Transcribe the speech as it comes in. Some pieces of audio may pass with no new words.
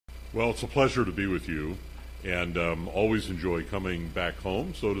Well, it's a pleasure to be with you, and always enjoy coming back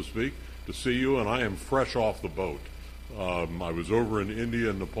home, so to speak, to see you. And I am fresh off the boat. I was over in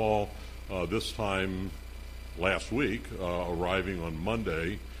India and Nepal this time last week, arriving on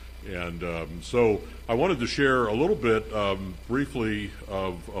Monday, and so I wanted to share a little bit briefly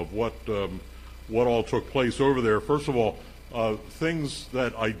of what all took place over there. First of all, things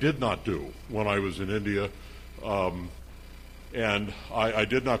that I did not do when I was in India. And I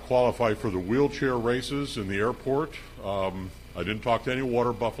did not qualify for the wheelchair races in the airport. I didn't talk to any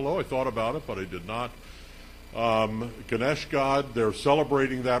water buffalo. I thought about it, but I did not. Ganesh God, they're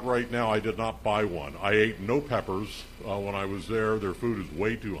celebrating that right now. I did not buy one. I ate no peppers when I was there. Their food is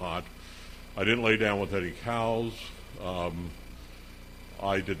way too hot. I didn't lay down with any cows.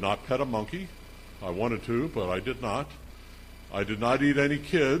 I did not pet a monkey. I wanted to, but I did not. I did not eat any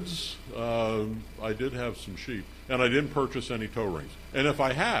kids. I did have some sheep, and I didn't purchase any toe rings. And if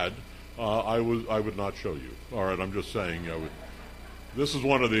I had, I would not show you. All right, I'm just saying. This is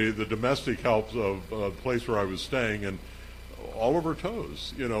one of the domestic helps of the place where I was staying, and all of her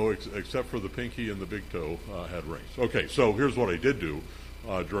toes, except for the pinky and the big toe, had rings. Okay, so here's what I did do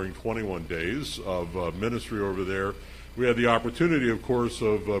during 21 days of ministry over there. We had the opportunity, of course,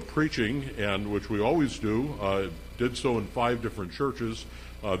 of preaching, and which we always do. Did so in 5 different churches.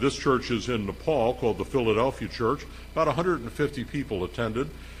 This church is in Nepal, called the Philadelphia Church. About 150 people attended,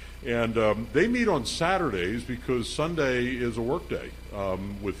 and they meet on Saturdays because Sunday is a work day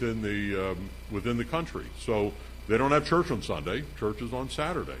within the country. So they don't have church on Sunday. Church is on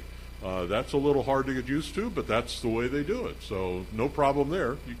Saturday. That's a little hard to get used to, but that's the way they do it. So no problem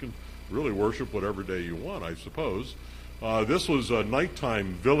there. You can really worship whatever day you want, I suppose. This was a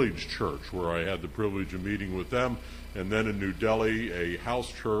nighttime village church where I had the privilege of meeting with them, and then in New Delhi, a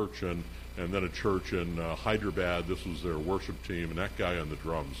house church, and then a church in Hyderabad. This was their worship team, and that guy on the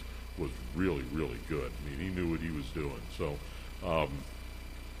drums was really, really good. I mean, he knew what he was doing. So,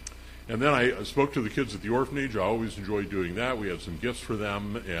 and then I spoke to the kids at the orphanage. I always enjoy doing that. We had some gifts for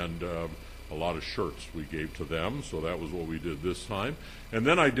them, and a lot of shirts we gave to them, so that was what we did this time. And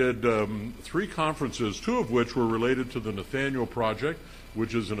then I did 3 conferences, 2 of which were related to the Nathaniel Project,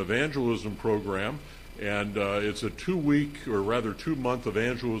 which is an evangelism program, and it's a 2-week, or rather 2-month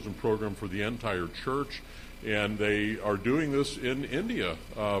evangelism program for the entire church, and they are doing this in India.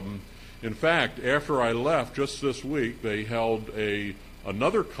 In fact, after I left just this week, they held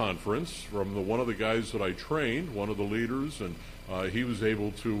another conference from one of the guys that I trained, one of the leaders, and he was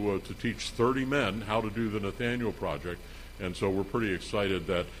able to teach 30 men how to do the Nathaniel Project, and so we're pretty excited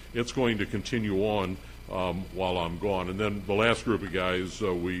that it's going to continue on while I'm gone. And then the last group of guys,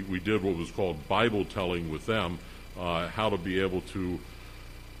 we did what was called Bible telling with them, how to be able to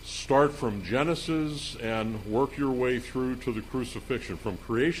start from Genesis and work your way through to the crucifixion. From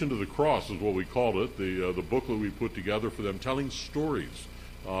creation to the cross is what we called it, the booklet we put together for them, telling stories.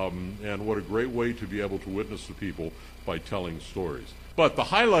 And what a great way to be able to witness to people by telling stories. But the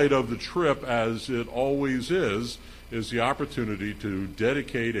highlight of the trip, as it always is the opportunity to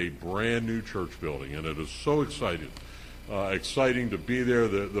dedicate a brand new church building, and it is so exciting to be there.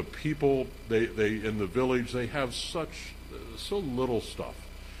 The people they in the village, they have so little stuff,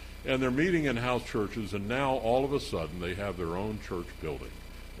 and they're meeting in house churches, and now all of a sudden they have their own church building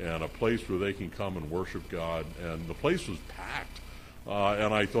and a place where they can come and worship God, and the place was packed.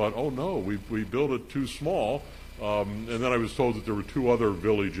 And I thought, oh no, we built it too small. And then I was told that there were 2 other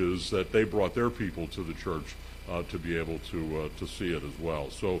villages that they brought their people to the church to be able to see it as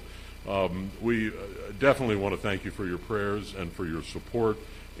well. So we definitely want to thank you for your prayers and for your support.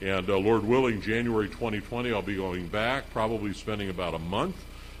 And Lord willing, January 2020, I'll be going back, probably spending about a month.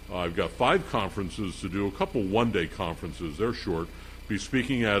 I've got 5 conferences to do, a couple one-day conferences. They're short. Be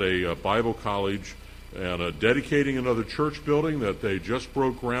speaking at a Bible college and dedicating another church building that they just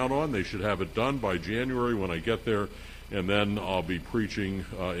broke ground on. They should have it done by January when I get there, and then I'll be preaching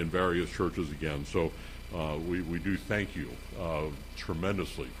in various churches again. So we do thank you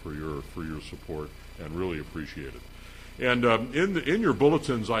tremendously for your support, and really appreciate it. And in your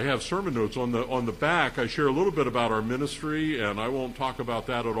bulletins, I have sermon notes on the back. I share a little bit about our ministry, and I won't talk about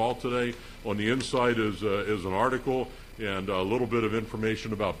that at all today. On the inside is an article and a little bit of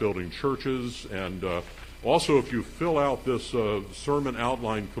information about building churches. And also, if you fill out this sermon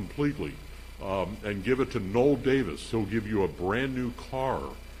outline completely and give it to Noel Davis, he'll give you a brand new car.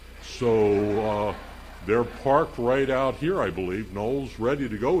 So they're parked right out here, I believe. Noel's ready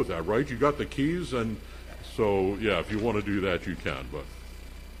to go with that, right? You got the keys, and so yeah, if you want to do that, you can. But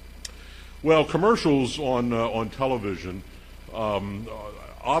well, commercials on television.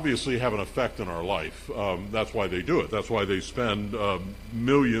 obviously have an effect in our life. That's why they do it. That's why they spend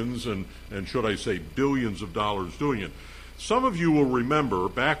millions and should I say billions of dollars doing it. Some of you will remember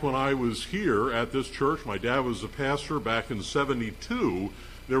back when I was here at this church, my dad was a pastor back in '72,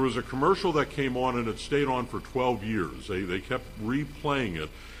 there was a commercial that came on and it stayed on for 12 years. They kept replaying it,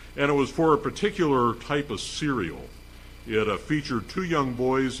 and it was for a particular type of cereal. It featured two young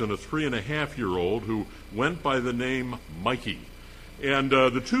boys and a 3.5-year-old who went by the name Mikey. And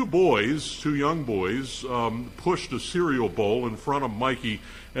the two young boys, pushed a cereal bowl in front of Mikey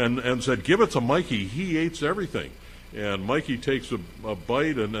and said, "Give it to Mikey, he eats everything." And Mikey takes a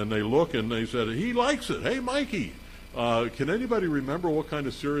bite, and they look, and they said, "He likes it. Hey, Mikey." Can anybody remember what kind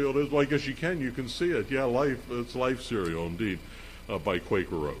of cereal it is? Well, I guess you can see it. Yeah, it's Life cereal, indeed, by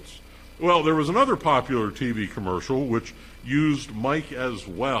Quaker Oats. Well, there was another popular TV commercial which used Mike as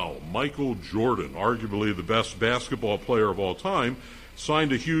well. Michael Jordan, arguably the best basketball player of all time,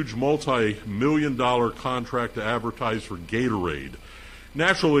 signed a huge multi-million-dollar contract to advertise for Gatorade.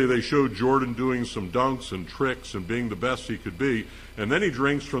 Naturally, they showed Jordan doing some dunks and tricks and being the best he could be, and then he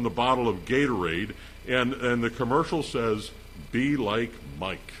drinks from the bottle of Gatorade, and the commercial says, "Be like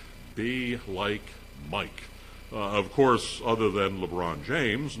Mike. Be like Mike." Of course, other than LeBron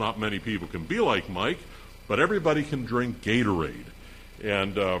James, not many people can be like Mike, but everybody can drink Gatorade.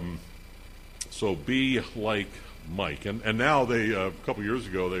 And so be like Mike. And now they, a couple years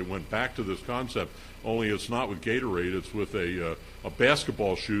ago, they went back to this concept, only it's not with Gatorade, it's with a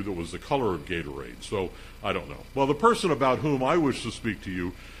basketball shoe that was the color of Gatorade. So I don't know. Well, the person about whom I wish to speak to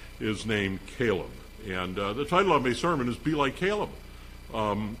you is named Caleb. And the title of my sermon is Be Like Caleb.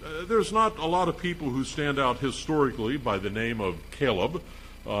 There's not a lot of people who stand out historically by the name of Caleb.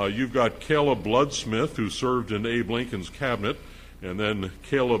 You've got Caleb Bloodsmith, who served in Abe Lincoln's cabinet, and then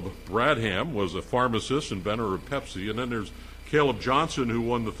Caleb Bradham was a pharmacist, inventor of Pepsi, and then there's Caleb Johnson, who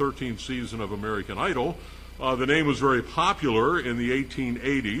won the 13th season of American Idol. The name was very popular in the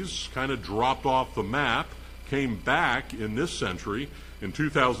 1880s, kind of dropped off the map, came back in this century. In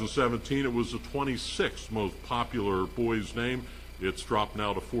 2017, it was the 26th most popular boy's name. It's dropped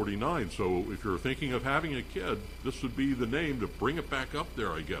now to 49. So if you're thinking of having a kid, this would be the name to bring it back up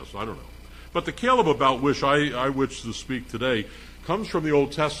there, I guess. I don't know. But the Caleb about which I wish to speak today comes from the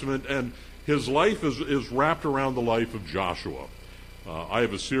Old Testament, and his life is wrapped around the life of Joshua. I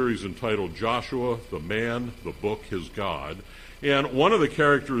have a series entitled Joshua, the Man, the Book, His God. And one of the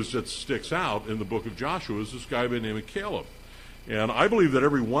characters that sticks out in the book of Joshua is this guy by the name of Caleb. And I believe that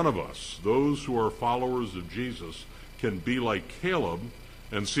every one of us, those who are followers of Jesus, can be like Caleb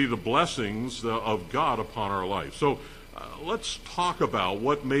and see the blessings of God upon our life. So let's talk about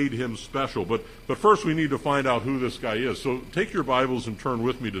what made him special. But first we need to find out who this guy is. So take your Bibles and turn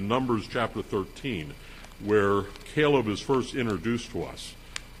with me to Numbers chapter 13, where Caleb is first introduced to us.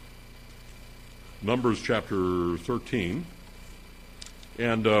 Numbers chapter 13.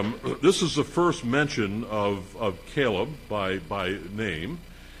 And this is the first mention of Caleb by name.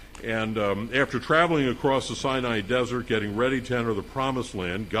 And after traveling across the Sinai desert, getting ready to enter the promised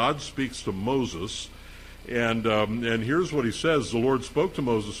land, God speaks to Moses. And here's what he says. The Lord spoke to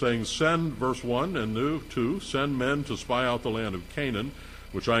Moses, saying, "Send," verse 1 and 2, "send men to spy out the land of Canaan,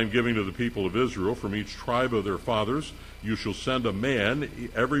 which I am giving to the people of Israel. From each tribe of their fathers you shall send a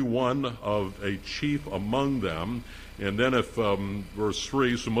man, every one of a chief among them." And then if, verse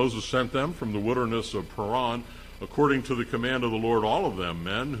 3, so Moses sent them from the wilderness of Paran, according to the command of the Lord, all of them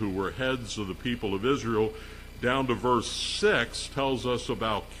men who were heads of the people of Israel. Down to verse 6 tells us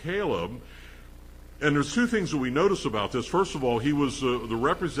about Caleb. And there's two things that we notice about this. First of all, he was the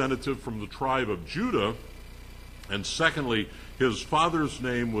representative from the tribe of Judah. And secondly, his father's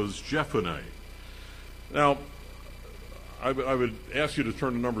name was Jephunneh. Now, I would ask you to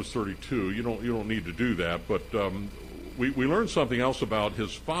turn to Numbers 32. You don't need to do that, but we learned something else about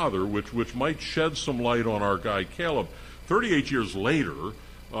his father, which might shed some light on our guy Caleb. 38 years later,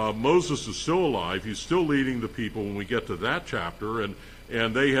 Moses is still alive. He's still leading the people when we get to that chapter, and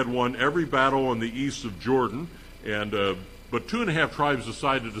they had won every battle in the east of Jordan, but 2.5 tribes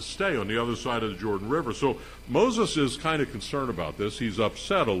decided to stay on the other side of the Jordan River. So Moses is kind of concerned about this. He's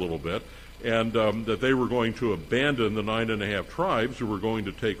upset a little bit, and that they were going to abandon the 9.5 tribes who were going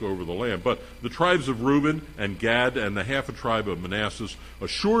to take over the land. But the tribes of Reuben and Gad and the half a tribe of Manasseh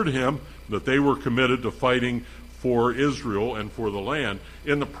assured him that they were committed to fighting for Israel and for the land.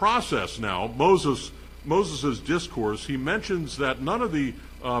 In the process now, Moses' discourse, he mentions that none of the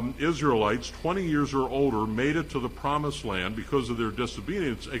Israelites, 20 years or older, made it to the promised land because of their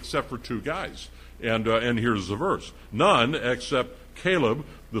disobedience, except for 2 guys. And here's the verse. None except Caleb,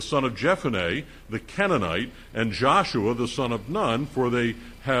 the son of Jephunneh, the Canaanite, and Joshua, the son of Nun, for they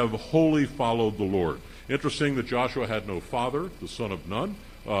have wholly followed the Lord. Interesting that Joshua had no father, the son of Nun.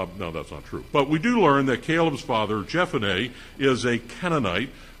 No, that's not true. But we do learn that Caleb's father, Jephunneh, is a Canaanite,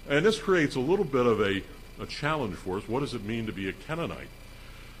 and this creates a little bit of a challenge for us. What does it mean to be a Canaanite?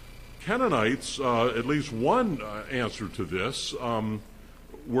 Canaanites, at least one answer to this,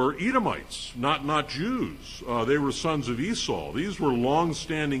 were Edomites, not Jews. They were sons of Esau. These were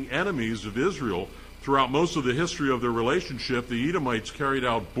long-standing enemies of Israel. Throughout most of the history of their relationship, the Edomites carried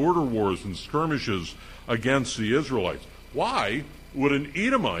out border wars and skirmishes against the Israelites. Why would an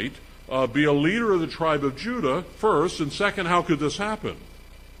Edomite be a leader of the tribe of Judah, first, and second, how could this happen?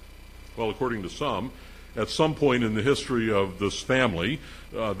 Well, according to some, at some point in the history of this family,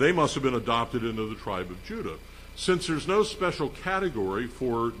 they must have been adopted into the tribe of Judah. Since there's no special category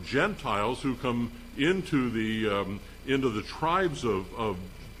for Gentiles who come into the tribes of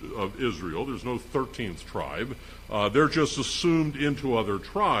Israel, there's no 13th tribe. They're just assumed into other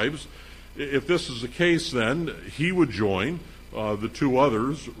tribes. If this is the case, then he would join the 2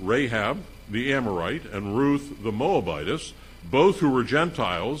 others, Rahab, the Amorite, and Ruth, the Moabitess, both who were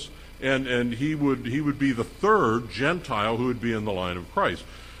Gentiles, and he would be the 3rd Gentile who would be in the line of Christ.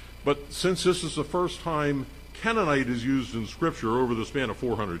 But since this is the first time Canaanite is used in Scripture over the span of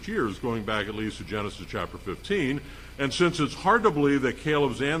 400 years, going back at least to Genesis chapter 15, and since it's hard to believe that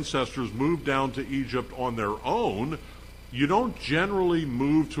Caleb's ancestors moved down to Egypt on their own, you don't generally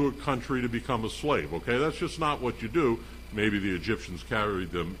move to a country to become a slave, okay? That's just not what you do. Maybe the Egyptians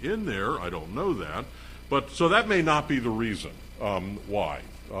carried them in there. I don't know that. But so that may not be the reason why.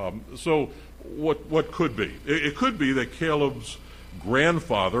 So what could be? It could be that Caleb's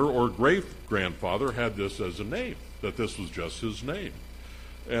grandfather or great-grandfather had this as a name, that this was just his name.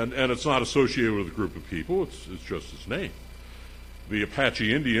 And it's not associated with a group of people. It's just his name. The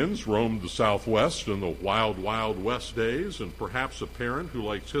Apache Indians roamed the Southwest in the wild, wild West days, and perhaps a parent who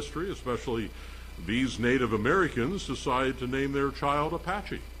likes history, especially these Native Americans, decided to name their child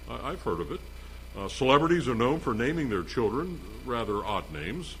Apache. I've heard of it. Celebrities are known for naming their children rather odd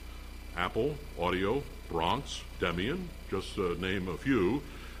names. Apple, Audio, Bronx, Demian, just to name a few.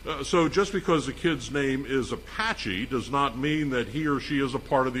 So just because a kid's name is Apache does not mean that he or she is a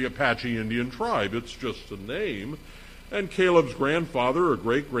part of the Apache Indian tribe. It's just a name. And Caleb's grandfather or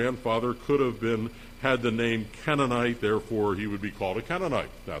great-grandfather could have had the name Canaanite, therefore he would be called a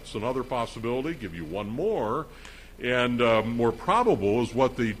Canaanite. That's another possibility. Give you one more. And more probable is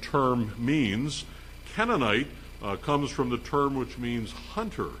what the term means. Canaanite comes from the term which means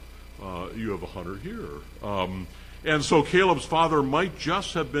hunter. You have a hunter here. And so Caleb's father might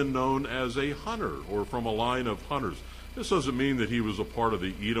just have been known as a hunter or from a line of hunters. This doesn't mean that he was a part of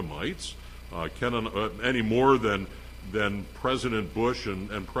the Edomites any more than President Bush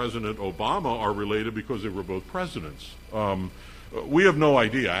and President Obama are related because they were both presidents. We have no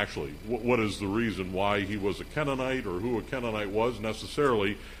idea, actually, what is the reason why he was a Canaanite or who a Canaanite was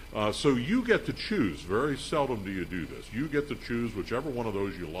necessarily. So you get to choose. Very seldom do you do this. You get to choose whichever one of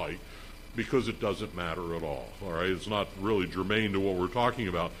those you like because it doesn't matter at all. All right, it's not really germane to what we're talking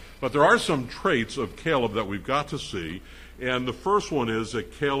about. But there are some traits of Caleb that we've got to see. And the first one is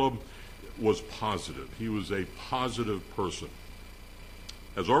that Caleb was positive. He was a positive person.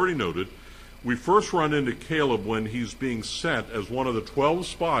 As already noted, we first run into Caleb when he's being sent as one of the 12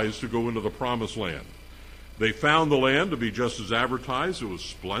 spies to go into the promised land. They found the land to be just as advertised. It was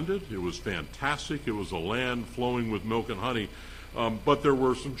splendid. It was fantastic. It was a land flowing with milk and honey. But there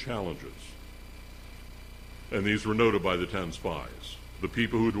were some challenges. And these were noted by the 10 spies. The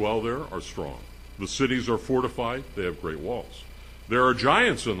people who dwell there are strong. The cities are fortified. They have great walls. There are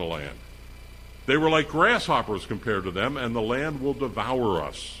giants in the land. They were like grasshoppers compared to them, and the land will devour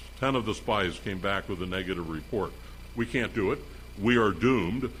us. 10 of the spies came back with a negative report. We can't do it. We are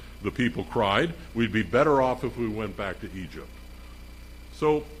doomed. The people cried. We'd be better off if we went back to Egypt.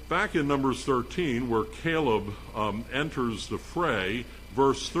 So back in Numbers 13, where Caleb enters the fray,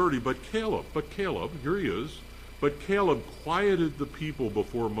 verse 30, but Caleb, here he is, but Caleb quieted the people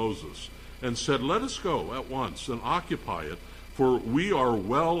before Moses and said, let us go at once and occupy it, for we are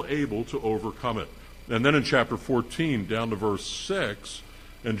well able to overcome it. And then in chapter 14, down to verse 6,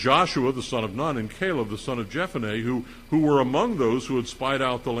 and Joshua the son of Nun and Caleb the son of Jephunneh, who were among those who had spied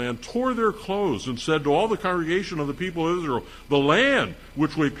out the land, tore their clothes and said to all the congregation of the people of Israel, the land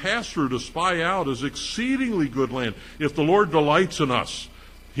which we passed through to spy out is exceedingly good land. If the Lord delights in us,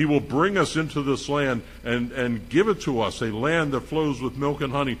 He will bring us into this land and give it to us, a land that flows with milk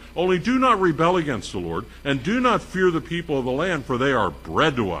and honey. Only do not rebel against the Lord, and do not fear the people of the land, for they are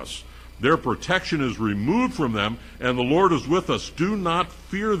bread to us. Their protection is removed from them, and the Lord is with us. Do not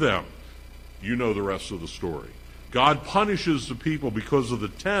fear them. You know the rest of the story. God punishes the people because of the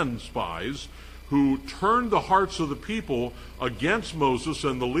 10 spies who turned the hearts of the people against Moses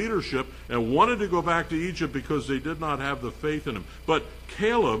and the leadership and wanted to go back to Egypt because they did not have the faith in him. But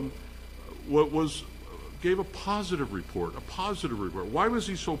Caleb gave a positive report. Why was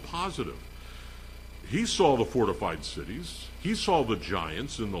he so positive? He saw the fortified cities. He saw the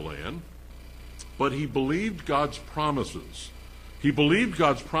giants in the land. But he believed God's promises. He believed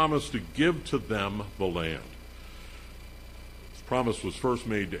God's promise to give to them the land. Promise was first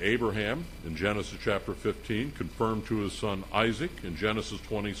made to Abraham in Genesis chapter 15, confirmed to his son Isaac in Genesis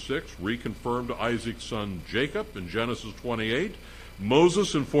 26, reconfirmed to Isaac's son Jacob in Genesis 28.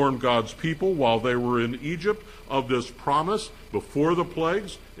 Moses informed God's people while they were in Egypt of this promise before the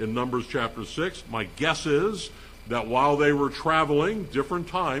plagues in Numbers chapter 6. My guess is that while they were traveling, different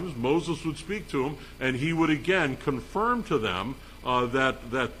times, Moses would speak to them, and he would again confirm to them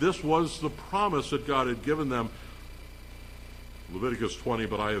that this was the promise that God had given them. Leviticus 20,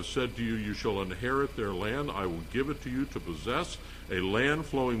 but I have said to you, you shall inherit their land. I will give it to you to possess, a land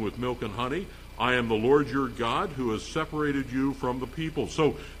flowing with milk and honey. I am the Lord your God who has separated you from the people.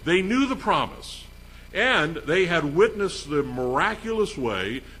 So they knew the promise, and they had witnessed the miraculous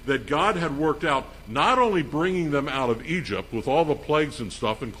way that God had worked out, not only bringing them out of Egypt with all the plagues and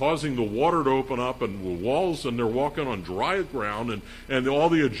stuff and causing the water to open up and the walls, and they're walking on dry ground, and all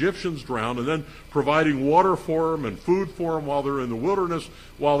the Egyptians drowned, and then providing water for them and food for them while they're in the wilderness,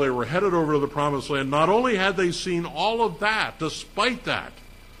 while they were headed over to the promised land. Not only had they seen all of that, despite that,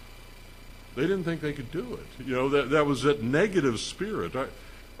 they didn't think they could do it. You know, that was that negative spirit.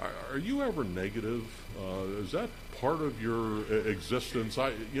 Are you ever negative? Is that part of your existence?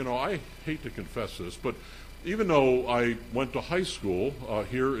 I hate to confess this, but even though I went to high school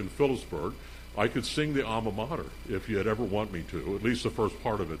here in Phillipsburg, I could sing the alma mater if you'd ever want me to, at least the first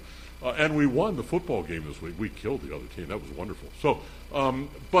part of it. And we won the football game this week. We killed the other team. That was wonderful. So,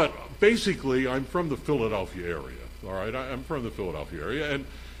 but basically, I'm from the Philadelphia area. All right, I'm from the Philadelphia area,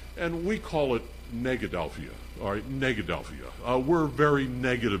 and we call it Negadelphia. All right, Negadelphia. We're very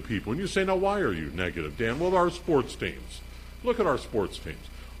negative people. And you say, now, why are you negative, Dan? Well, our sports teams. Look at our sports teams.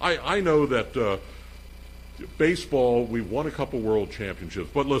 I know that baseball, we've won a couple world championships.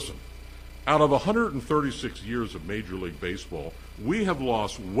 But listen, out of 136 years of Major League Baseball, we have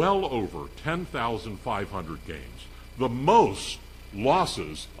lost well over 10,500 games. The most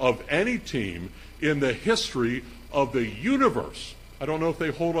losses of any team in the history of the universe. I don't know if they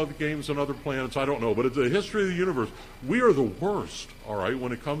hold other games on other planets. I don't know. But in the history of the universe, we are the worst, all right,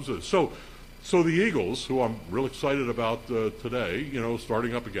 when it comes to this. So the Eagles, who I'm real excited about today,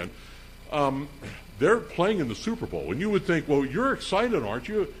 starting up again, they're playing in the Super Bowl. And you would think, well, you're excited, aren't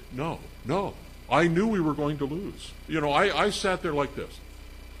you? No. I knew we were going to lose. I sat there like this.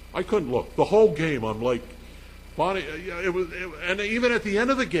 I couldn't look. The whole game, I'm like, Bonnie, and even at the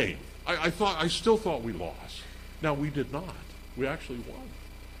end of the game, I still thought we lost. Now, we did not. We actually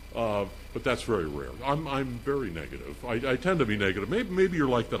won. But that's very rare. I'm very negative. I tend to be negative. Maybe you're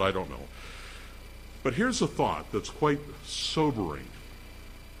like that. I don't know. But here's a thought that's quite sobering.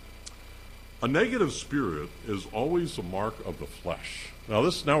 A negative spirit is always a mark of the flesh. Now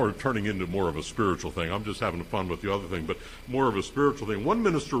we're turning into more of a spiritual thing. I'm just having fun with the other thing, but more of a spiritual thing. One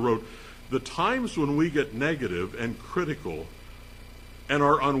minister wrote, the times when we get negative and critical and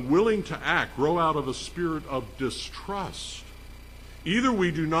are unwilling to act grow out of a spirit of distrust. Either we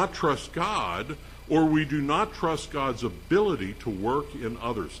do not trust God, or we do not trust God's ability to work in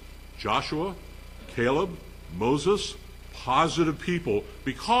others. Joshua, Caleb, Moses, positive people,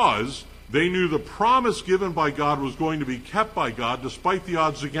 because they knew the promise given by God was going to be kept by God despite the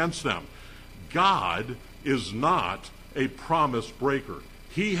odds against them. God is not a promise breaker.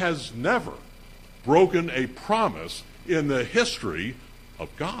 He has never broken a promise in the history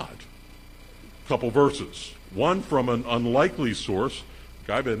of God. A couple verses. One from an unlikely source, a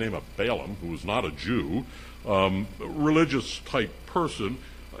guy by the name of Balaam, who was not a Jew, religious type person,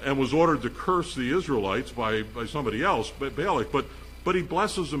 and was ordered to curse the Israelites by somebody else, Balak, but he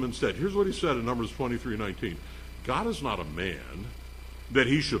blesses them instead. Here's what he said in Numbers 23:19. God is not a man that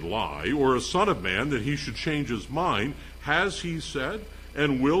he should lie, or a son of man that he should change his mind. Has he said,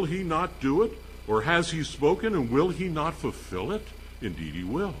 and will he not do it? Or has he spoken, and will he not fulfill it? Indeed he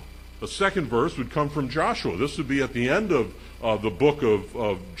will. The second verse would come from Joshua. This would be at the end of the book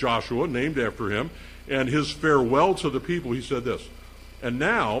of Joshua, named after him, and his farewell to the people. He said this, And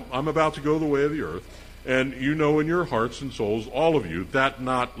now I'm about to go the way of the earth, and you know in your hearts and souls, all of you, that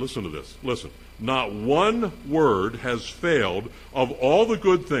listen to this, not one word has failed of all the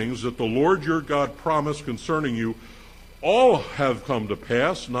good things that the Lord your God promised concerning you. All have come to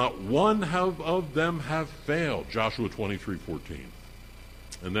pass, not one of them have failed. Joshua 23:14.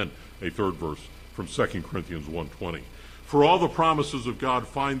 And then a third verse from 2 Corinthians 1:20. For all the promises of God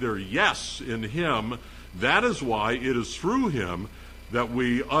find their yes in him. That is why it is through him that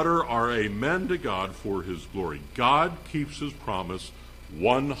we utter our amen to God for his glory. God keeps his promise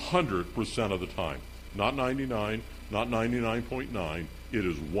 100% of the time. Not 99, not 99.9. It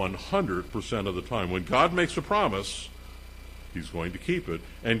is 100% of the time. When God makes a promise, he's going to keep it.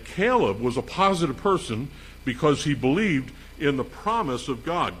 And Caleb was a positive person because he believed in the promise of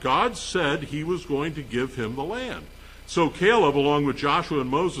God. God said he was going to give him the land. So Caleb, along with Joshua and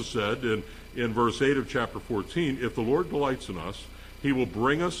Moses, said in verse 8 of chapter 14, if the Lord delights in us, he will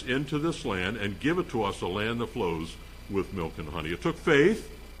bring us into this land and give it to us, a land that flows with milk and honey. It took faith,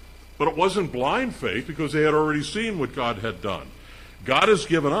 but it wasn't blind faith because they had already seen what God had done. God has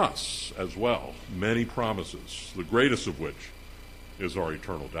given us as well many promises, the greatest of which is our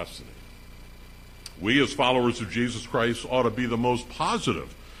eternal destiny. We as followers of Jesus Christ ought to be the most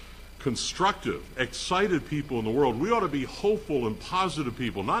positive, constructive, excited people in the world. We ought to be hopeful and positive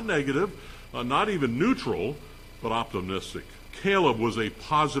people, not negative, not even neutral, but optimistic. Caleb was a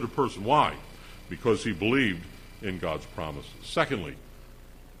positive person. Why? Because he believed in God's promises. Secondly,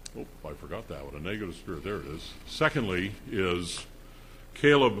 I forgot that one, a negative spirit, there it is. Secondly is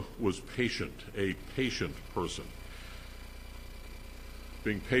Caleb was patient, a patient person.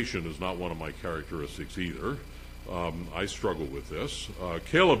 Being patient is not one of my characteristics either. I struggle with this.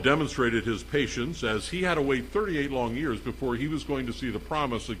 Caleb demonstrated his patience as he had to wait 38 long years before he was going to see the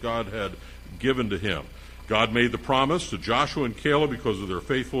promise that God had given to him. God made the promise to Joshua and Caleb because of their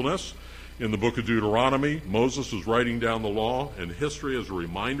faithfulness. In the book of Deuteronomy, Moses is writing down the law and history as a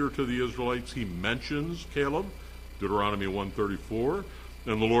reminder to the Israelites. He mentions Caleb, Deuteronomy 1:34,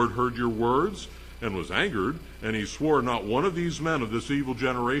 and the Lord heard your words and was angered, and he swore, not one of these men of this evil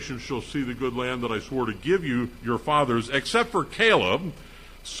generation shall see the good land that I swore to give you, your fathers, except for Caleb,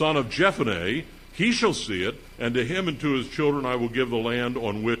 son of Jephunneh. He shall see it, and to him and to his children I will give the land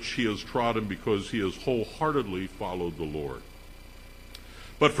on which he has trodden, because he has wholeheartedly followed the Lord.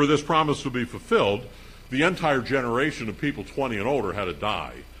 But for this promise to be fulfilled, the entire generation of people 20 and older had to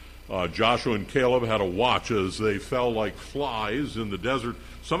die. Joshua and Caleb had to watch as they fell like flies in the desert.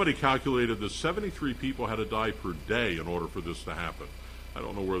 Somebody calculated that 73 people had to die per day in order for this to happen. I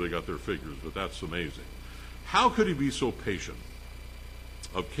don't know where they got their figures, but that's amazing. How could he be so patient?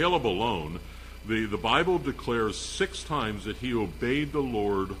 Of Caleb alone, the Bible declares 6 times that he obeyed the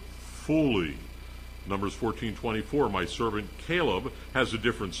Lord fully. Numbers 14:24, my servant Caleb has a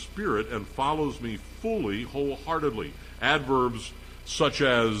different spirit and follows me fully, wholeheartedly. Adverbs such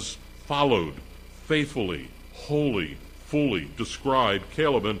as followed, faithfully, wholly, fully describe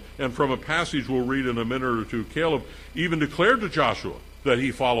Caleb. And from a passage we'll read in a minute or two, Caleb even declared to Joshua that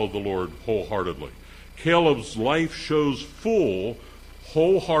he followed the Lord wholeheartedly. Caleb's life shows full,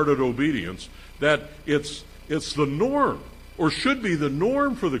 wholehearted obedience, that it's the norm, or should be the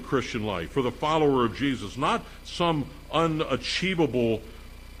norm for the Christian life, for the follower of Jesus, not some unachievable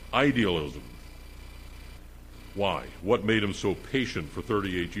idealism. Why? What made him so patient for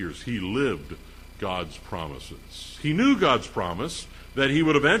 38 years? He lived God's promises. He knew God's promise that he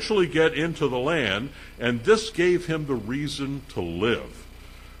would eventually get into the land, and this gave him the reason to live.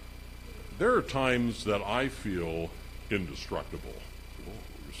 There are times that I feel indestructible.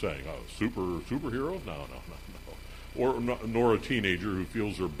 You're saying, superhero? No. Nor a teenager who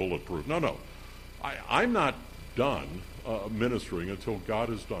feels they're bulletproof. No. I'm not done ministering until God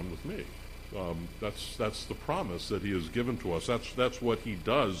is done with me. That's the promise that he has given to us. That's what he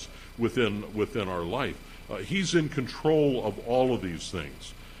does within our life. He's in control of all of these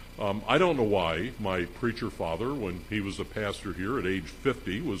things. I don't know why my preacher father, when he was a pastor here at age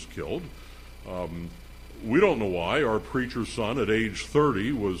 50, was killed. We don't know why our preacher son at age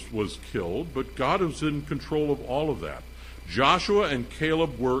 30 was killed, but God is in control of all of that. Joshua and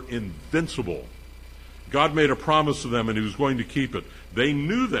Caleb were invincible. God made a promise to them, and he was going to keep it. They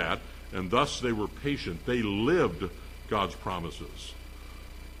knew that, and thus they were patient. They lived God's promises.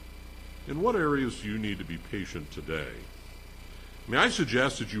 In what areas do you need to be patient today? May I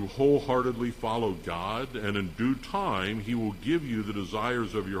suggest that you wholeheartedly follow God, and in due time he will give you the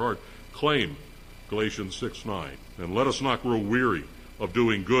desires of your heart. Claim Galatians 6:9. And let us not grow weary of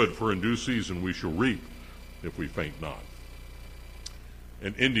doing good, for in due season we shall reap if we faint not.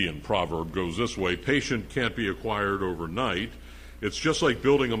 An Indian proverb goes this way: patient can't be acquired overnight. It's just like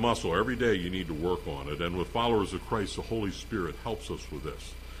building a muscle. Every day you need to work on it. And with followers of Christ, the Holy Spirit helps us with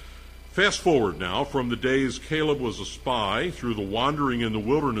this. Fast forward now from the days Caleb was a spy through the wandering in the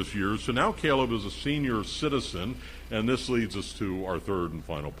wilderness years to now Caleb is a senior citizen. And this leads us to our third and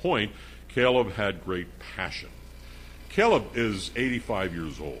final point. Caleb had great passion. Caleb is 85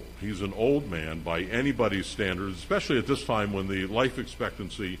 years old. He's an old man by anybody's standards, especially at this time when the life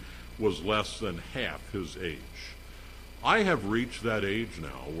expectancy was less than half his age. I have reached that age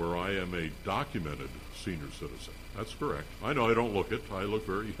now where I am a documented senior citizen. That's correct. I know I don't look it. I look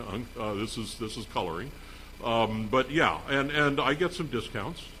very young. This is coloring. But yeah, and I get some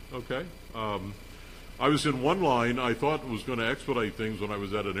discounts, okay? I was in one line I thought was going to expedite things when I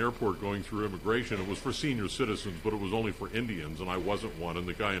was at an airport going through immigration. It was for senior citizens, but it was only for Indians, and I wasn't one, and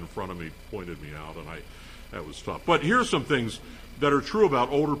the guy in front of me pointed me out, and that was tough. But here's some things that are true about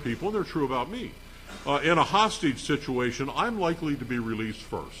older people, and they're true about me. In a hostage situation, I'm likely to be released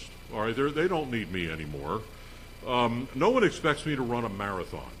first. All right, they don't need me anymore. No one expects me to run a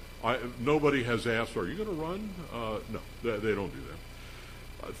marathon. Nobody has asked, are you going to run? No, they don't do that.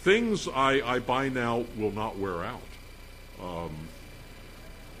 Things I buy now will not wear out.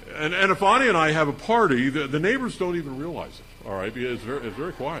 And if Ani and I have a party, the neighbors don't even realize it, all right, because it's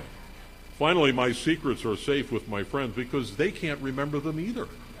very quiet. Finally, my secrets are safe with my friends because they can't remember them either.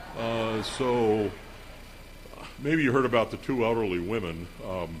 So maybe you heard about the two elderly women.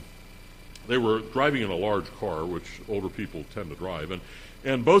 They were driving in a large car, which older people tend to drive,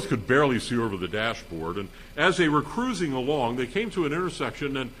 and both could barely see over the dashboard. And as they were cruising along, they came to an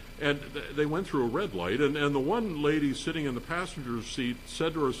intersection, and they went through a red light. And the one lady sitting in the passenger seat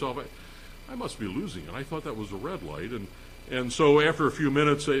said to herself, I must be losing it. I thought that was a red light. And so after a few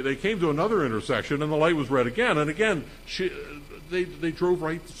minutes, they came to another intersection, and the light was red again. And again, they drove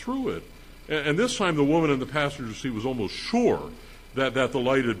right through it. And this time, the woman in the passenger seat was almost sure that the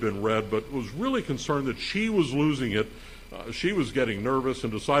light had been red, but was really concerned that she was losing it. She was getting nervous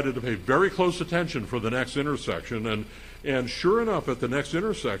and decided to pay very close attention for the next intersection. And sure enough, at the next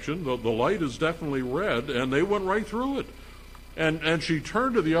intersection, the light is definitely red, and they went right through it. And she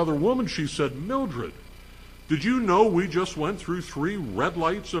turned to the other woman. She said, Mildred, did you know we just went through 3 red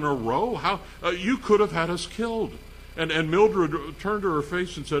lights in a row? How you could have had us killed. And Mildred turned to her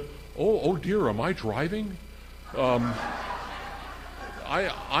face and said, oh dear, am I driving? I'm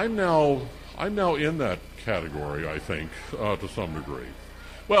now in that category, I think, to some degree.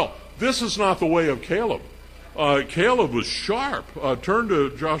 Well, this is not the way of Caleb. Caleb was sharp. Turn to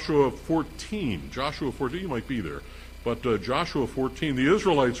Joshua 14. Joshua 14, you might be there. But Joshua 14, the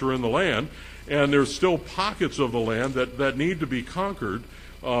Israelites are in the land, and there's still pockets of the land that need to be conquered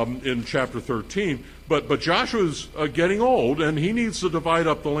in chapter 13. But Joshua's getting old, and he needs to divide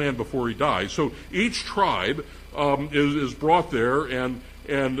up the land before he dies. So each tribe is brought there, and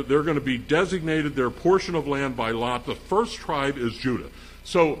they're going to be designated their portion of land by lot. The first tribe is Judah.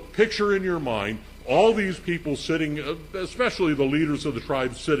 So picture in your mind all these people sitting, especially the leaders of the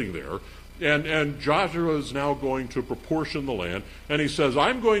tribes sitting there, and Joshua is now going to proportion the land, and he says,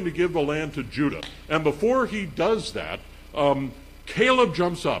 I'm going to give the land to Judah. And before he does that, Caleb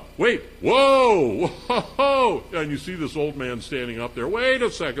jumps up. Wait, whoa, whoa, and you see this old man standing up there. Wait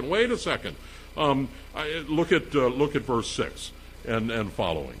a second. Look at verse 6 and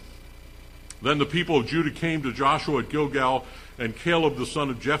following. Then the people of Judah came to Joshua at Gilgal, and Caleb the son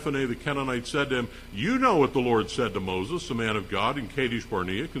of Jephunneh the Kenizzite said to him, you know what the Lord said to Moses, the man of God, in Kadesh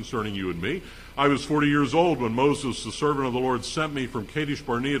Barnea, concerning you and me. I was 40 years old when Moses, the servant of the Lord, sent me from Kadesh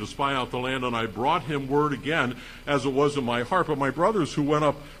Barnea to spy out the land, and I brought him word again, as it was in my heart. But my brothers who went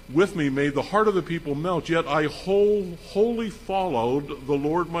up with me made the heart of the people melt, yet I wholly followed the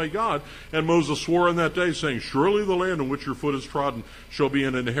Lord my God. And Moses swore on that day, saying, surely the land on which your foot is trodden shall be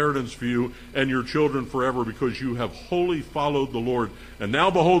an inheritance for you and your children forever, because you have wholly followed the Lord. And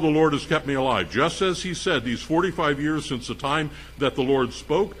now, behold, the Lord has kept me alive, just as he said, these 45 years since the time that the Lord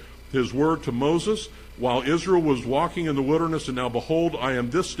spoke his word to Moses, while Israel was walking in the wilderness. And now, behold, I am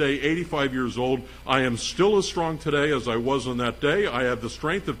this day 85 years old. I am still as strong today as I was on that day. I have the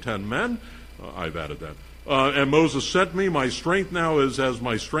strength of 10 men. I've added that. And Moses sent me. My strength now is as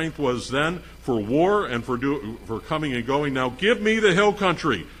my strength was then for war and for coming and going. Now give me the hill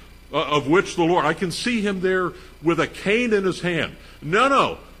country of which the Lord, I can see him there with a cane in his hand.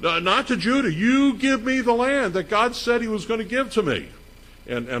 No, not to Judah. You give me the land that God said he was going to give to me.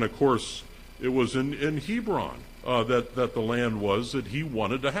 And of course, it was in Hebron that the land was that he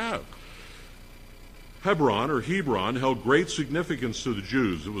wanted to have. Hebron held great significance to the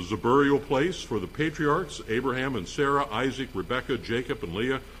Jews. It was the burial place for the patriarchs, Abraham and Sarah, Isaac, Rebekah, Jacob, and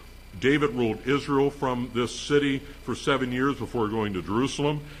Leah. David ruled Israel from this city for 7 years before going to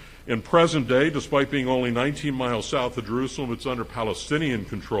Jerusalem. In present day, despite being only 19 miles south of Jerusalem, it's under Palestinian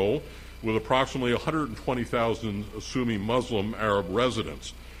control with approximately 120,000 Sunni Muslim Arab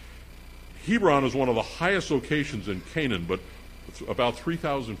residents. Hebron is one of the highest locations in Canaan, but it's about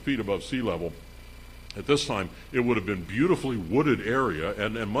 3,000 feet above sea level. At this time, it would have been beautifully wooded area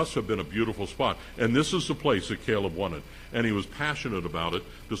and must have been a beautiful spot. And this is the place that Caleb wanted. And he was passionate about it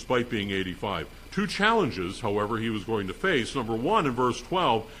despite being 85. Two challenges, however, he was going to face. Number one, in verse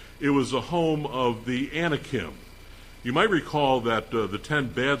 12, it was the home of the Anakim. You might recall that the 10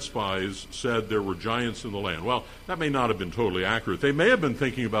 bad spies said there were giants in the land. Well, that may not have been totally accurate. They may have been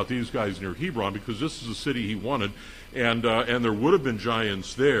thinking about these guys near Hebron because this is the city he wanted, and there would have been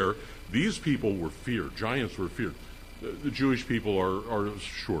giants there. These people were feared. Giants were feared. The Jewish people are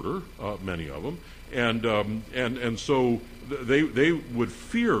shorter, many of them, and so they would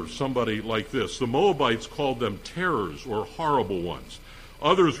fear somebody like this. The Moabites called them terrors or horrible ones.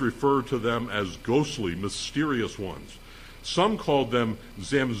 Others referred to them as ghostly, mysterious ones. Some called them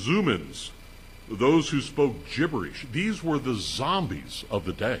Zamzumins, those who spoke gibberish. These were the zombies of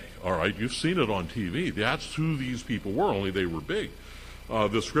the day. All right, you've seen it on TV. That's who these people were, only they were big.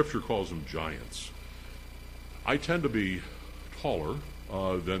 The scripture calls them giants. I tend to be taller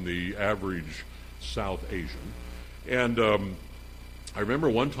than the average South Asian. And I remember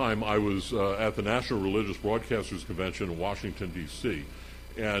one time I was at the National Religious Broadcasters Convention in Washington, D.C.,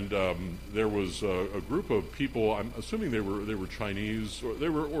 and there was a group of people, I'm assuming they were Chinese, or they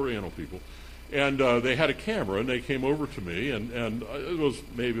were Oriental people, and they had a camera, and they came over to me, and it was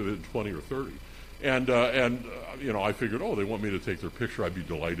maybe 20 or 30. And you know, I figured, oh, they want me to take their picture. I'd be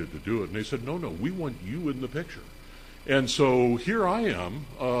delighted to do it. And they said, no, we want you in the picture. And so here I am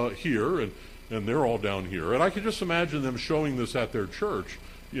here, and they're all down here. And I could just imagine them showing this at their church,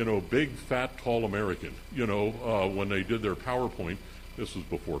 you know, big, fat, tall American, you know, when they did their PowerPoint. This was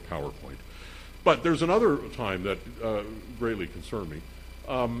before PowerPoint. But there's another time that greatly concerned me.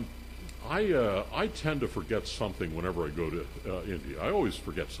 I tend to forget something whenever I go to India. I always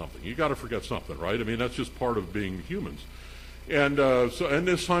forget something. You got to forget something, right? I mean, that's just part of being humans. And and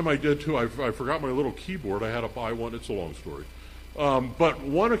this time I did too. I forgot my little keyboard. I had to buy one. It's a long story. But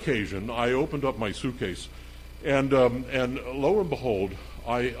one occasion, I opened up my suitcase, and lo and behold,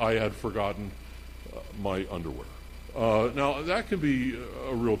 I had forgotten my underwear. Now that can be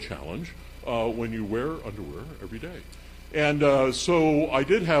a real challenge when you wear underwear every day. And so I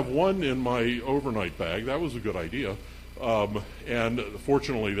did have one in my overnight bag. That was a good idea. And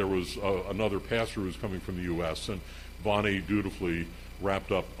fortunately, there was another pastor who was coming from the U.S., and Bonnie dutifully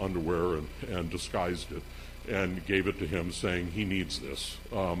wrapped up underwear and disguised it and gave it to him, saying he needs this.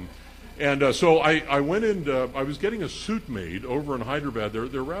 So I went in. I was getting a suit made over in Hyderabad.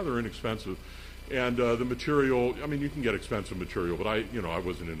 They're rather inexpensive. And the material, I mean, you can get expensive material, but I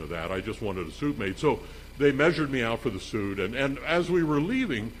wasn't into that. I just wanted a suit made. So they measured me out for the suit, and as we were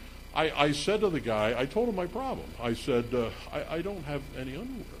leaving, I said to the guy, I told him my problem. I said, I don't have any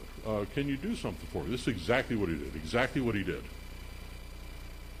underwear. Can you do something for me? This is exactly what he did. Exactly what he did.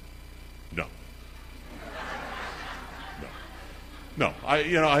 No. No.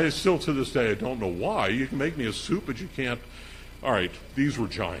 I still to this day, I don't know why. You can make me a suit, but you can't. All right, these were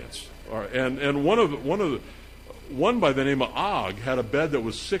giants. All right, and one by the name of Og had a bed that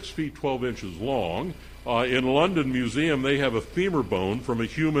was 6 feet 12 inches long. In London Museum, they have a femur bone from a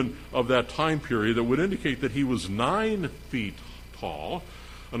human of that time period that would indicate that he was 9 feet tall.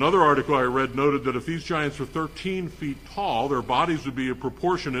 Another article I read noted that if these giants were 13 feet tall, their bodies would be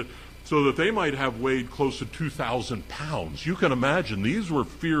proportionate so that they might have weighed close to 2,000 pounds. You can imagine, these were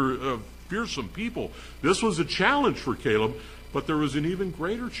fearsome people. This was a challenge for Caleb, but there was an even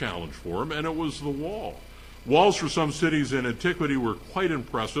greater challenge for him, and it was the wall. Walls for some cities in antiquity were quite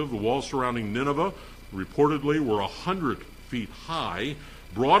impressive. The walls surrounding Nineveh reportedly were 100 feet high,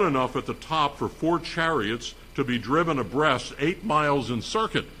 broad enough at the top for 4 chariots to be driven abreast 8 miles in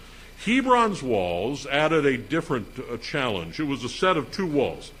circuit. Hebron's walls added a different challenge. It was a set of 2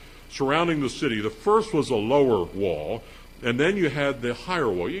 walls surrounding the city. The first was a lower wall, and then you had the higher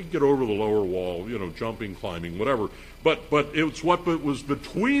wall. You could get over the lower wall, jumping, climbing, whatever. But it's what was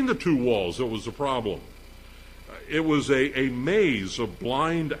between the 2 walls that was the problem. It was a maze of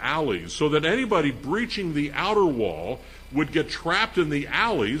blind alleys, so that anybody breaching the outer wall would get trapped in the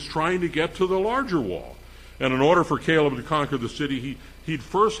alleys trying to get to the larger wall. And in order for Caleb to conquer the city, he'd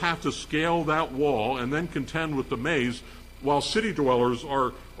first have to scale that wall and then contend with the maze, while city dwellers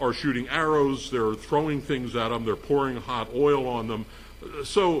are shooting arrows, they're throwing things at them, they're pouring hot oil on them.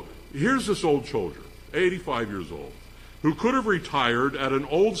 So here's this old soldier, 85 years old, who could have retired at an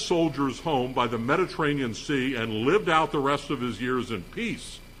old soldier's home by the Mediterranean Sea and lived out the rest of his years in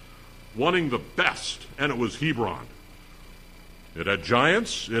peace, wanting the best, and it was Hebron. It had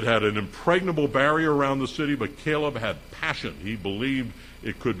giants, it had an impregnable barrier around the city, but Caleb had passion. He believed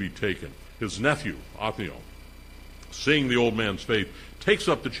it could be taken. His nephew, Othniel, seeing the old man's faith, takes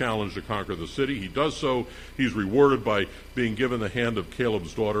up the challenge to conquer the city. He does so. He's rewarded by being given the hand of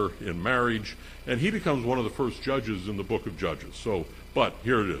Caleb's daughter in marriage, and he becomes one of the first judges in the book of Judges. But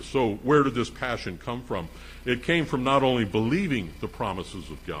here it is. So where did this passion come from? It came from not only believing the promises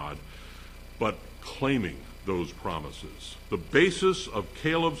of God, but claiming those promises. The basis of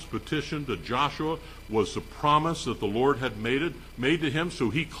Caleb's petition to Joshua was the promise that the Lord had made to him, so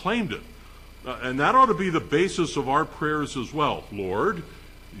he claimed it. And that ought to be the basis of our prayers as well. Lord,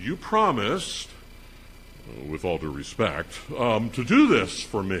 you promised, with all due respect, to do this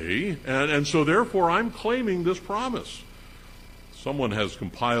for me, and so therefore I'm claiming this promise. Someone has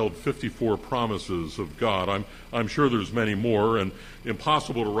compiled 54 promises of God. I'm sure there's many more, and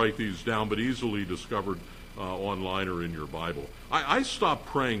impossible to write these down, but easily discovered online or in your Bible. I stopped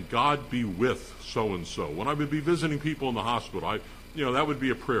praying, God be with so-and-so. When I would be visiting people in the hospital, that would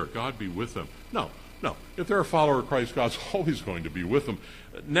be a prayer. God be with them. No. If they're a follower of Christ, God's always going to be with them.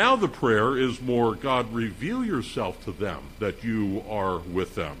 Now the prayer is more, God, reveal yourself to them, that you are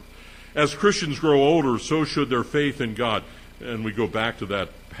with them. As Christians grow older, so should their faith in God. And we go back to that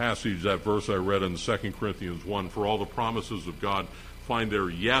passage, that verse I read in 2 Corinthians 1, for all the promises of God find their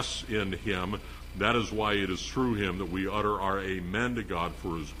yes in him. That is why it is through him that we utter our amen to God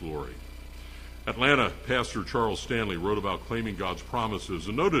for his glory. Atlanta pastor Charles Stanley wrote about claiming God's promises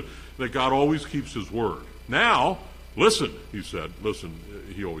and noted that God always keeps his word. Now, listen, he said. Listen,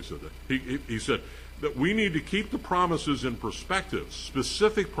 he always said that. He said that we need to keep the promises in perspective.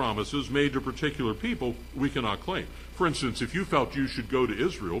 Specific promises made to particular people we cannot claim. For instance, if you felt you should go to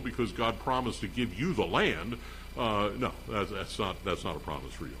Israel because God promised to give you the land, no, that's not a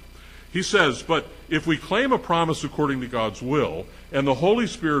promise for you. He says, but if we claim a promise according to God's will, and the Holy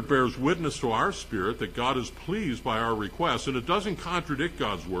Spirit bears witness to our spirit that God is pleased by our request, and it doesn't contradict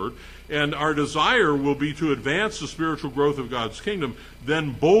God's word, and our desire will be to advance the spiritual growth of God's kingdom,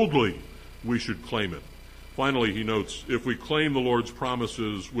 then boldly we should claim it. Finally, he notes, if we claim the Lord's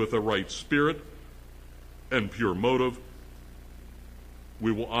promises with a right spirit and pure motive,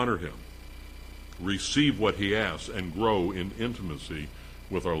 we will honor him, receive what he asks, and grow in intimacy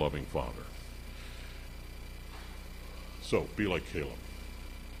with our loving Father. So, be like Caleb.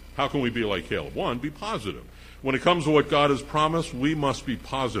 How can we be like Caleb? One, be positive. When it comes to what God has promised, we must be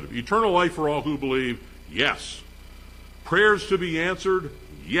positive. Eternal life for all who believe, yes. Prayers to be answered,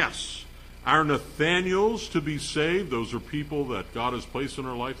 yes. Our Nathaniels to be saved, those are people that God has placed in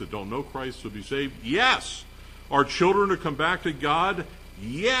our life that don't know Christ to be saved, yes. Our children to come back to God,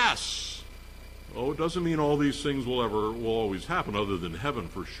 yes. Oh, it doesn't mean all these things will always happen other than heaven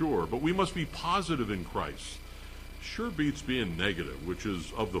for sure. But we must be positive in Christ. Sure beats being negative, which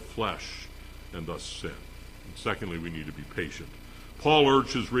is of the flesh and thus sin. And secondly, we need to be patient. Paul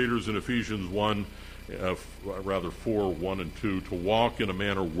urged his readers in Ephesians 4, 1 and 2, to walk in a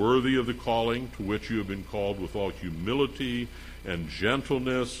manner worthy of the calling to which you have been called, with all humility and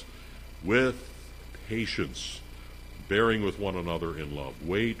gentleness, with patience, bearing with one another in love.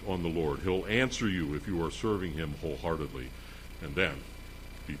 Wait on the Lord. He'll answer you if you are serving him wholeheartedly. And then,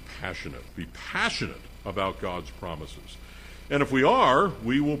 be passionate. Be passionate about God's promises. And if we are,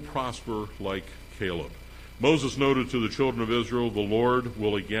 we will prosper like Caleb. Moses noted to the children of Israel, the Lord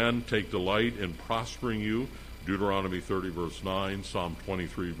will again take delight in prospering you. Deuteronomy 30, verse 9, Psalm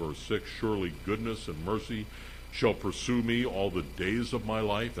 23, verse 6, surely goodness and mercy shall pursue me all the days of my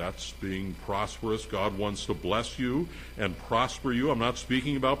life. That's being prosperous. God wants to bless you and prosper you. I'm not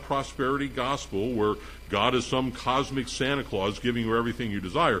speaking about prosperity gospel where God is some cosmic Santa Claus giving you everything you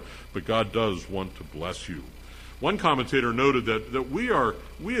desire, but God does want to bless you. One commentator noted that we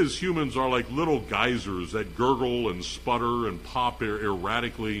as humans are like little geysers that gurgle and sputter and pop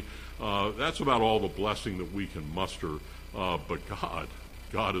erratically. That's about all the blessing that we can muster. But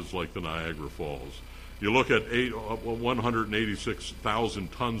God is like the Niagara Falls. You look at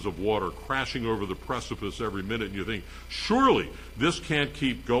 186,000 tons of water crashing over the precipice every minute, and you think, surely this can't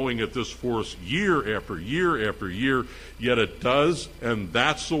keep going at this force year after year after year, yet it does, and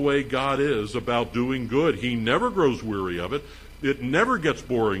that's the way God is about doing good. He never grows weary of it. It never gets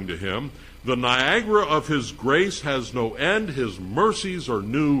boring to him. The Niagara of his grace has no end. His mercies are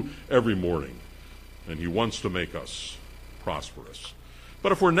new every morning, and he wants to make us prosperous.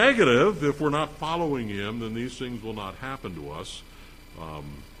 But if we're negative, if we're not following him, then these things will not happen to us.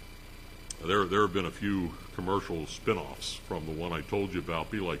 There have been a few commercial spin-offs from the one I told you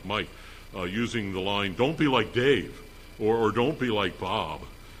about, Be Like Mike, using the line, don't be like Dave, or don't be like Bob.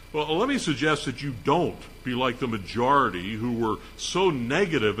 Well, let me suggest that you don't be like the majority who were so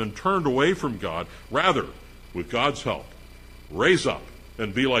negative and turned away from God. Rather, with God's help, raise up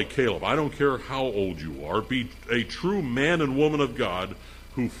and be like Caleb. I don't care how old you are. Be a true man and woman of God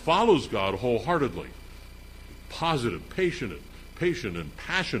who follows God wholeheartedly. Positive, patient, and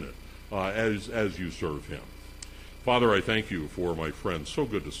passionate as you serve Him. Father, I thank you for my friends. So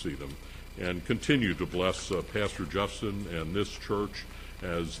good to see them. And continue to bless Pastor Justin and this church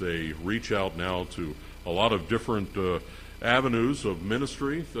as they reach out now to a lot of different avenues of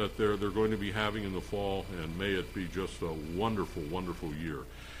ministry that they're going to be having in the fall, and may it be just a wonderful, wonderful year.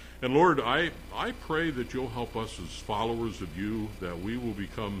 And Lord, I pray that you'll help us as followers of you, that we will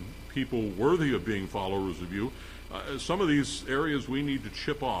become people worthy of being followers of you. Some of these areas we need to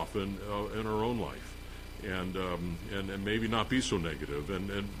chip off in our own life, and maybe not be so negative,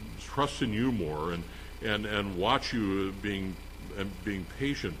 and trust in you more, and watch you being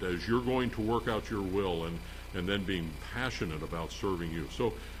patient as you're going to work out your will, and then being passionate about serving you.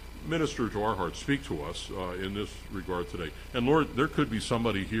 So minister to our hearts, speak to us in this regard today. And Lord, there could be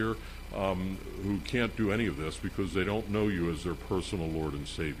somebody here who can't do any of this because they don't know you as their personal Lord and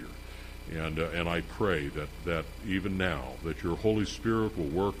Savior. And I pray that even now, that your Holy Spirit will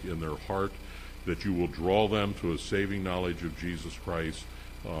work in their heart, that you will draw them to a saving knowledge of Jesus Christ,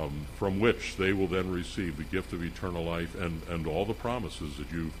 from which they will then receive the gift of eternal life and all the promises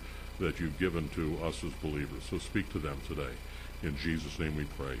that you've given to us as believers. So speak to them today. In Jesus' name we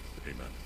pray. Amen.